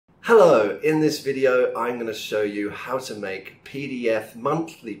Hello, in this video I'm going to show you how to make PDF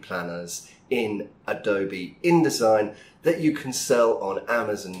monthly planners in Adobe InDesign that you can sell on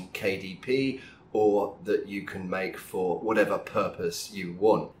Amazon KDP or that you can make for whatever purpose you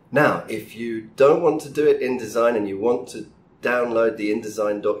want. Now, if you don't want to do it in InDesign and you want to download the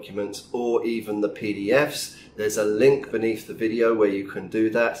InDesign documents or even the PDFs, there's a link beneath the video where you can do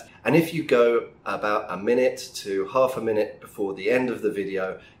that. And if you go about a minute to half a minute before the end of the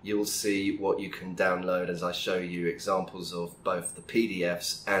video, you'll see what you can download as I show you examples of both the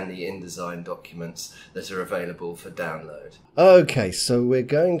PDFs and the InDesign documents that are available for download. Okay, so we're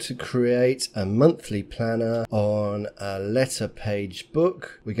going to create a monthly planner on a letter page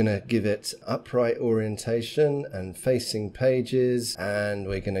book. We're going to give it upright orientation and facing pages, and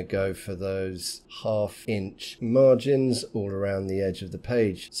we're going to go for those 1/2 inch margins all around the edge of the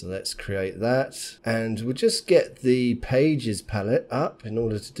page. So let's create that, and we'll just get the pages palette up. In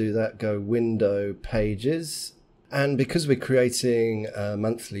order to do that, go Window, Pages. And because we're creating a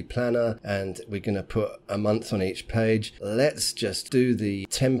monthly planner and we're going to put a month on each page, let's just do the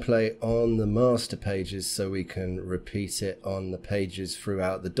template on the master pages so we can repeat it on the pages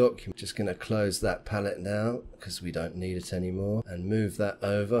throughout the document. Just going to close that palette now because we don't need it anymore, and move that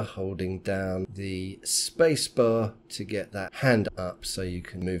over, holding down the space bar to get that hand up so you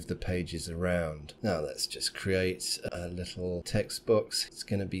can move the pages around. Now let's just create a little text box. It's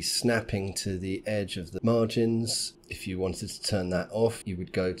going to be snapping to the edge of the margins. If you wanted to turn that off, you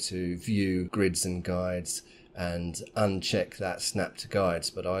would go to View, Grids and Guides and uncheck that snap to guides,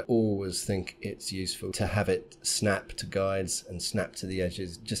 but I always think it's useful to have it snap to guides and snap to the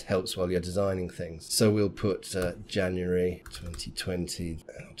edges. It just helps while you're designing things. So we'll put January 2020.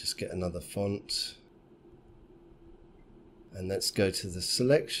 I'll just get another font. And let's go to the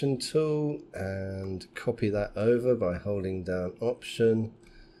selection tool and copy that over by holding down Option,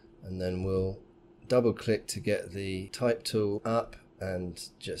 and then we'll double click to get the type tool up and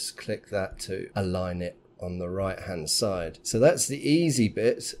just click that to align it on the right hand side. So that's the easy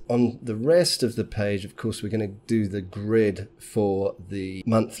bit. On the rest of the page, of course, we're going to do the grid for the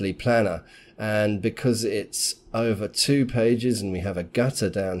monthly planner, and because it's over 2 pages and we have a gutter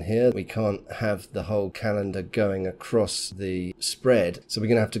down here, we can't have the whole calendar going across the spread, so we're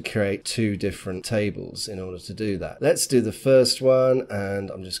going to have to create 2 different tables in order to do that. Let's do the first one, and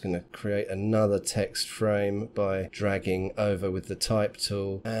I'm just going to create another text frame by dragging over with the type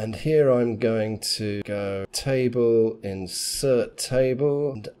tool, and here I'm going to go table, insert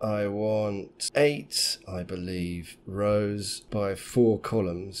table, and I want 8, I believe, rows by 4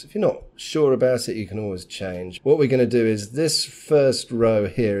 columns. If you're not sure about it, you can always change. What we're going to do is this first row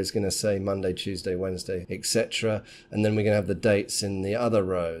here is going to say Monday, Tuesday, Wednesday, etc. And then we're going to have the dates in the other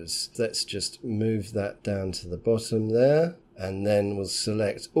rows. Let's just move that down to the bottom there. And then we'll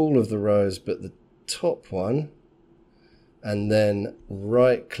select all of the rows but the top one. And then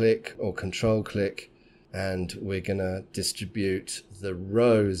right click or control click, and we're going to distribute the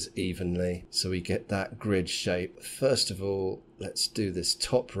rows evenly so we get that grid shape. First of all, let's do this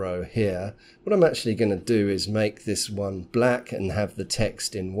top row here. What I'm actually going to do is make this one black and have the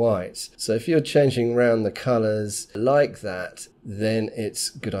text in white. So if you're changing around the colors like that, then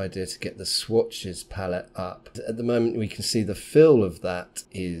it's a good idea to get the swatches palette up. At the moment we can see the fill of that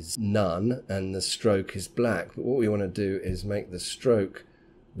is none and the stroke is black, but what we want to do is make the stroke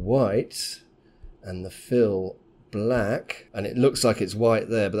white and the fill black, and it looks like it's white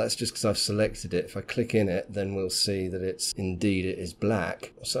there, but that's just because I've selected it. If I click in it, then we'll see that it is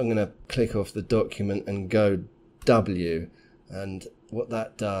black. So I'm going to click off the document and go W, and what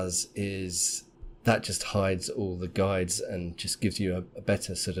that does is that just hides all the guides and just gives you a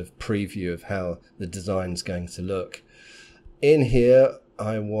better sort of preview of how the design's going to look. In here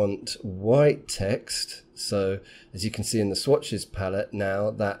I want white text. So as you can see in the swatches palette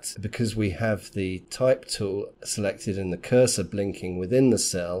now, that because we have the type tool selected and the cursor blinking within the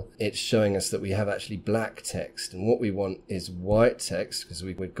cell, it's showing us that we have actually black text, and what we want is white text because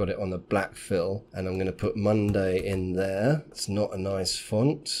we've got it on a black fill. And I'm going to put Monday in there. It's not a nice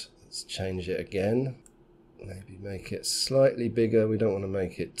font. Let's change it again. Maybe make it slightly bigger. We don't want to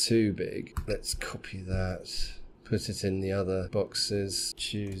make it too big. Let's copy that, put it in the other boxes.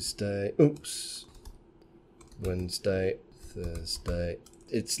 Tuesday, oops, Wednesday, Thursday.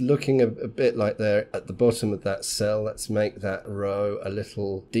 It's looking a bit like they're at the bottom of that cell. Let's make that row a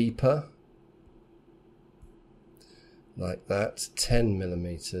little deeper, like that, 10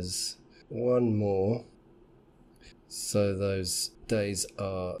 millimeters. One more, so those days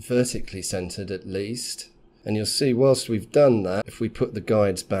are vertically centered at least. And you'll see whilst we've done that, if we put the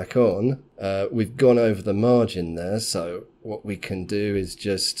guides back on, we've gone over the margin there, so what we can do is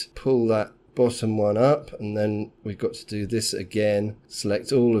just pull that bottom one up, and then we've got to do this again.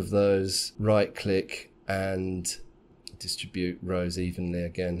 Select all of those, right click and distribute rows evenly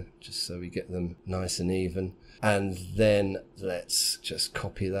again, just so we get them nice and even. And then let's just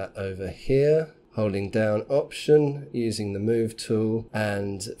copy that over here, holding down Option, using the Move tool.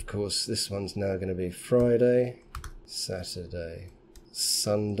 And of course this one's now going to be Friday, Saturday,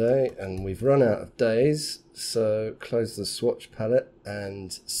 Sunday, and we've run out of days, so close the swatch palette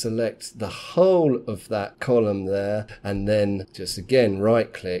and select the whole of that column there, and then just again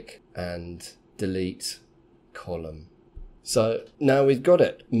right click and delete column. So now we've got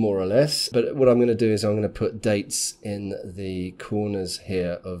it more or less, but what I'm going to do is I'm going to put dates in the corners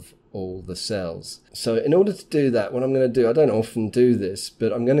here of all the cells. So in order to do that, what I'm going to do, I don't often do this,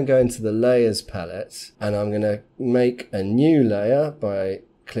 but I'm going to go into the layers palette and I'm going to make a new layer by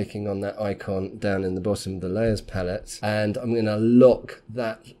clicking on that icon down in the bottom of the layers palette, and I'm going to lock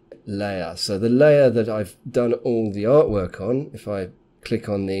that layer. So the layer that I've done all the artwork on, if I click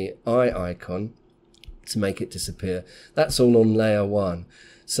on the eye icon to make it disappear, that's all on layer 1.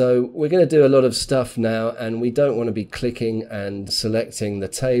 So we're going to do a lot of stuff now, and we don't want to be clicking and selecting the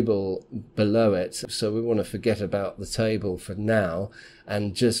table below it. So we want to forget about the table for now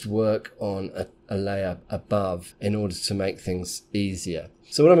and just work on a layer above in order to make things easier.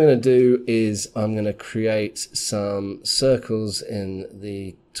 So what I'm going to do is I'm going to create some circles in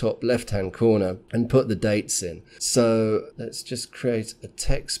the top left hand corner and put the dates in. So let's just create a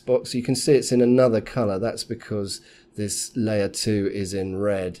text box. You can see it's in another color. That's because this layer 2 is in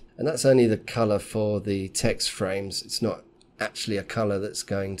red, and that's only the color for the text frames. It's not actually a color that's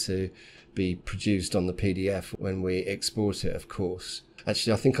going to be produced on the PDF when we export it, of course.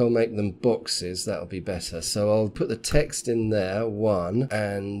 Actually, I think I'll make them boxes. That'll be better. So I'll put the text in there, 1,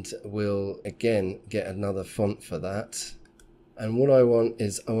 and we'll again get another font for that. And what I want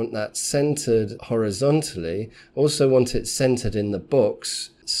is I want that centered horizontally. Also want it centered in the box.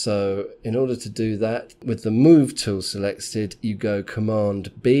 So in order to do that, with the Move tool selected, you go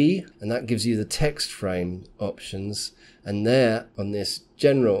Command B, and that gives you the text frame options. And there on this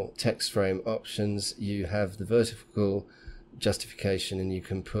general text frame options, you have the vertical justification, and you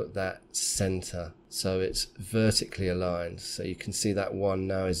can put that center. So it's vertically aligned. So you can see that 1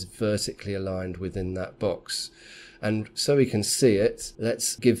 now is vertically aligned within that box. And so we can see it,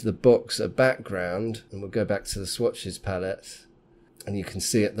 let's give the box a background, and we'll go back to the swatches palette. And you can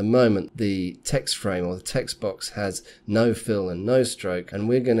see at the moment the text frame or the text box has no fill and no stroke, and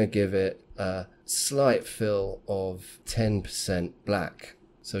we're going to give it a slight fill of 10% black.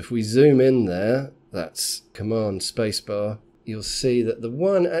 So if we zoom in there, that's Command Spacebar, you'll see that the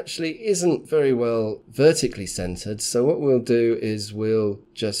 1 actually isn't very well vertically centered. So what we'll do is we'll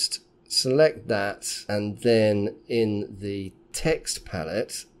just select that, and then in the text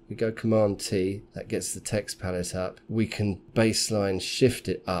palette, we go Command T, that gets the text palette up. We can baseline shift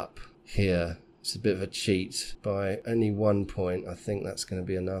it up here. It's a bit of a cheat by only 1 point. I think that's going to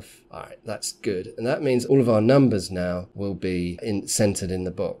be enough. All right, that's good. And that means all of our numbers now will be centered in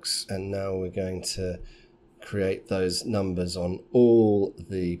the box. And now we're going to create those numbers on all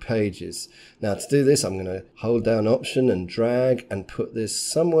the pages. Now to do this, I'm going to hold down Option and drag and put this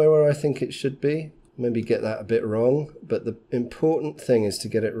somewhere where I think it should be. Maybe get that a bit wrong, but the important thing is to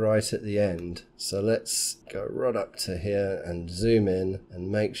get it right at the end. So let's go right up to here and zoom in and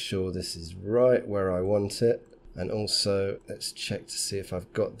make sure this is right where I want it. And also let's check to see if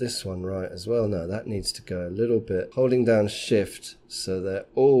I've got this one right as well. No, that needs to go a little bit. Holding down Shift so they're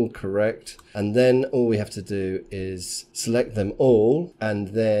all correct. And then all we have to do is select them all and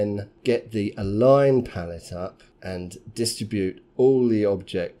then get the Align palette up and distribute all the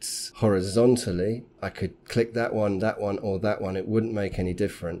objects horizontally. I could click that one, or that one. It wouldn't make any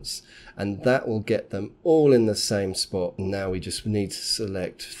difference. And that will get them all in the same spot. Now we just need to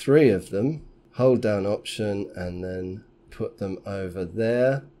select 3 of them, hold down Option, and then put them over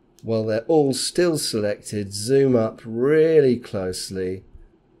there. While they're all still selected, zoom up really closely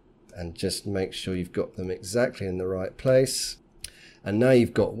and just make sure you've got them exactly in the right place. And now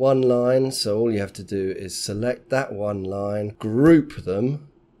you've got one line, so all you have to do is select that one line, group them.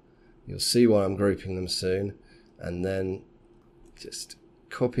 You'll see why I'm grouping them soon. And then just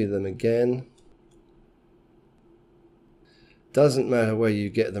copy them again. Doesn't matter whether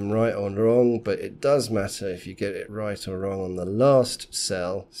you get them right or wrong, but it does matter if you get it right or wrong on the last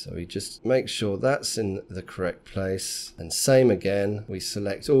cell. So we just make sure that's in the correct place. And same again, we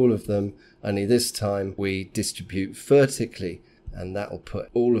select all of them, only this time we distribute vertically, and that will put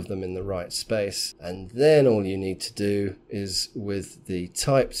all of them in the right space. And then all you need to do is, with the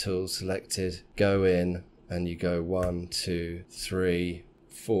type tool selected, go in and you go 1, 2, 3,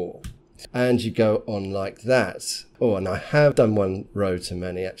 4. And you go on like that. Oh, and I have done one row too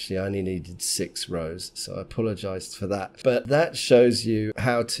many. Actually, I only needed 6 rows, so I apologized for that. But that shows you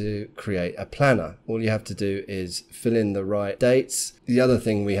how to create a planner. All you have to do is fill in the right dates. The other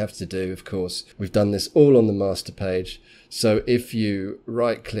thing we have to do, of course, we've done this all on the master page. So if you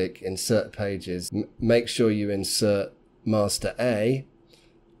right click, insert pages, make sure you insert master A,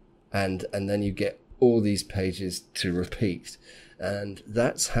 and then you get all these pages to repeat. And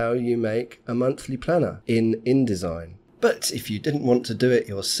that's how you make a monthly planner in InDesign. But if you didn't want to do it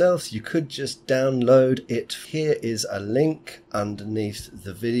yourself, you could just download it. Here is a link underneath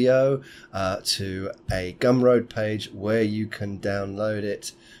the video to a Gumroad page where you can download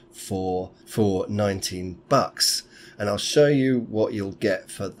it for $19. And I'll show you what you'll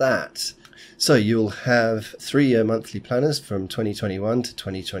get for that. So you'll have 3-year monthly planners from 2021 to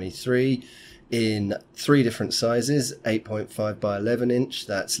 2023. In 3 different sizes, 8.5 by 11 inch,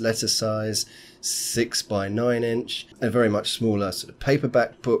 that's letter size, 6 by 9 inch, a very much smaller sort of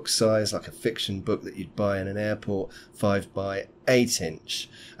paperback book size, like a fiction book that you'd buy in an airport, 5 by 8 inch.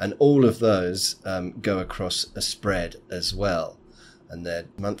 And all of those go across a spread as well. And they're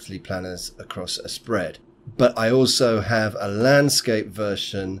monthly planners across a spread. But I also have a landscape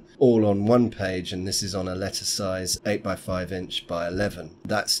version all on one page, and this is on a letter size 8 by 5 inch by 11.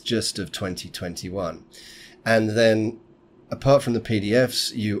 That's just of 2021. And then apart from the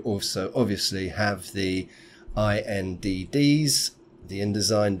PDFs, you also obviously have the INDDs, the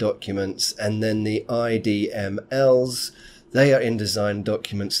InDesign documents, and then the IDMLs. They are InDesign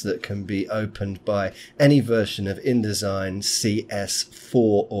documents that can be opened by any version of InDesign CS4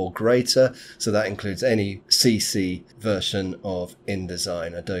 or greater. So that includes any CC version of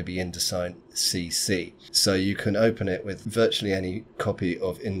InDesign, Adobe InDesign CC. So you can open it with virtually any copy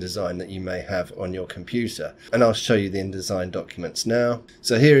of InDesign that you may have on your computer. And I'll show you the InDesign documents now.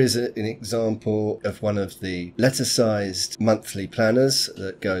 So here is an example of one of the letter-sized monthly planners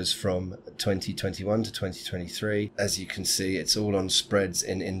that goes from 2021 to 2023. As you can see, it's all on spreads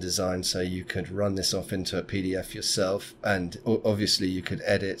in InDesign, so you could run this off into a PDF yourself, and obviously you could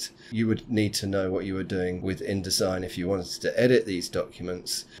edit. You would need to know what you were doing with InDesign if you wanted to edit these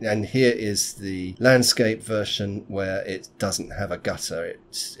documents. And here is the landscape version where it doesn't have a gutter.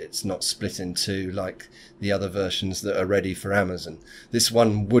 It's not split in two like the other versions that are ready for Amazon. This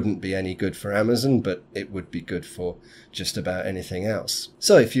one wouldn't be any good for Amazon, but it would be good for just about anything else.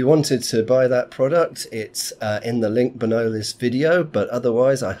 So if you wanted to buy that product, it's in the link below this video, but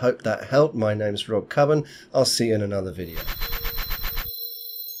otherwise I hope that helped. My name's Rob Cubbon. I'll see you in another video.